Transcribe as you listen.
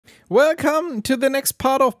Welcome to the next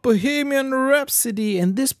part of Bohemian Rhapsody,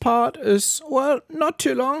 and this part is, well, not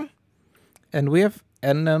too long. And we have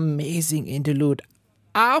an amazing interlude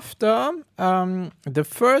after the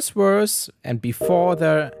first verse and before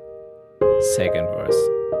the second verse.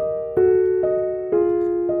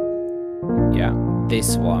 Yeah,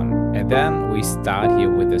 this one. And then we start here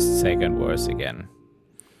with the second verse again.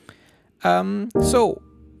 So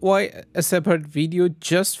why a separate video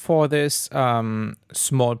just for this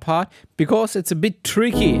small part? Because it's a bit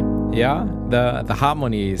tricky, yeah, the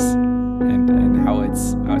harmonies and how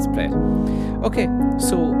it's played. Okay,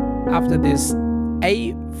 so after this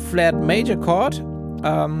A flat major chord,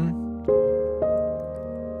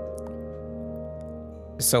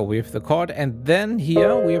 so we have the chord, and then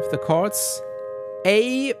here we have the chords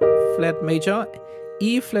A flat major,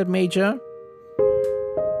 E flat major,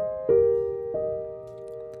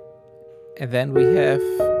 and then we have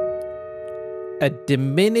a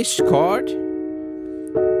diminished chord,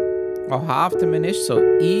 or half diminished, so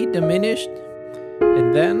E diminished,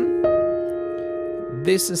 and then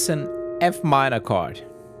this is an F minor chord.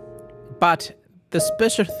 But the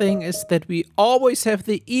special thing is that we always have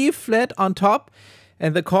the E flat on top,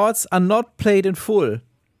 and the chords are not played in full.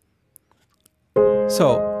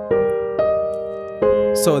 So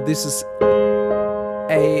this is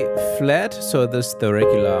A flat, so this is the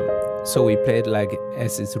regular. So we play it like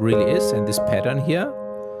as it really is, in this pattern here.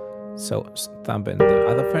 So thumb and the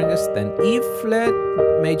other fingers, then E flat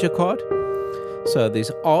major chord. So this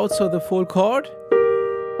is also the full chord.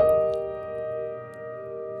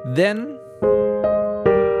 Then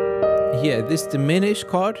here this diminished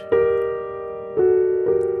chord,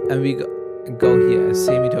 and we go here a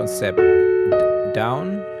semitone step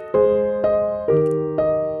down.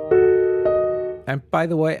 And by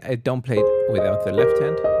the way, I don't play it without the left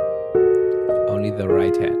hand, only the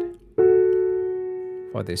right hand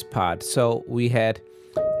for this part. So we had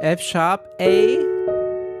F sharp, A,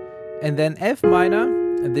 and then F minor,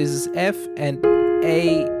 and this is F and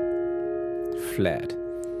A flat.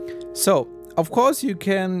 So of course you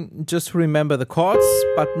can just remember the chords,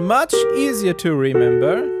 but much easier to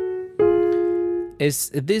remember is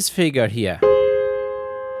this figure here.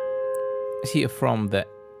 Here from the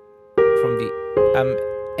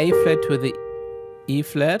A flat to the E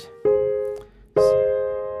flat.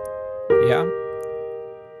 Yeah.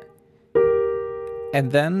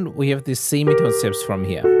 And then we have these semitone steps from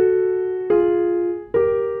here.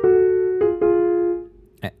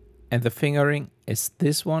 And the fingering is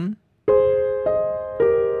this one.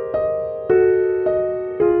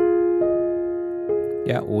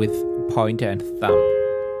 Yeah, with pointer and thumb.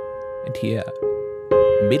 And here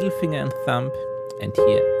middle finger and thumb, and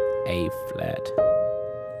here A flat.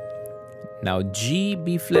 Now G,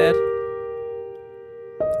 B flat,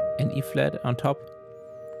 and E flat on top.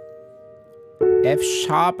 F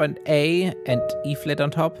sharp and A and E flat on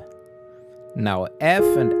top. Now F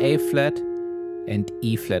and A flat and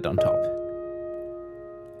E flat on top.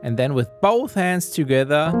 And then with both hands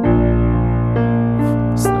together,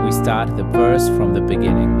 we start the verse from the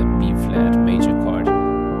beginning, the B flat major chord.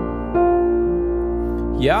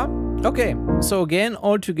 Yeah, okay, so again,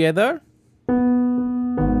 all together.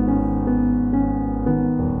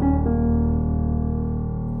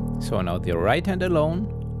 So now the right hand alone.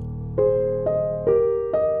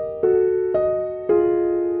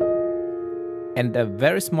 And a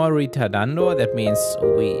very small ritardando, that means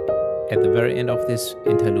we, at the very end of this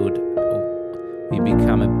interlude, we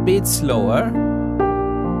become a bit slower.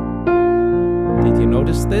 Did you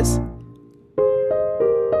notice this?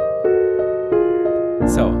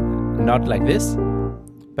 So, not like this,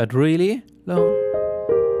 but really low.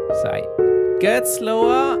 So I get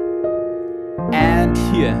slower, and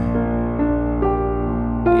here.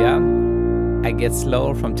 Yeah, I get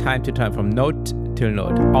slower from time to time, from note till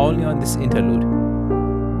note, only on this interlude.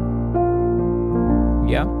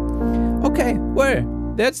 Yeah. Okay, well,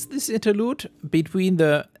 that's this interlude between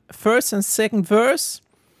the first and second verse.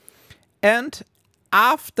 And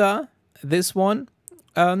after this one,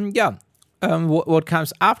 what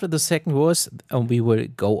comes after the second verse, we will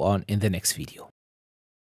go on in the next video.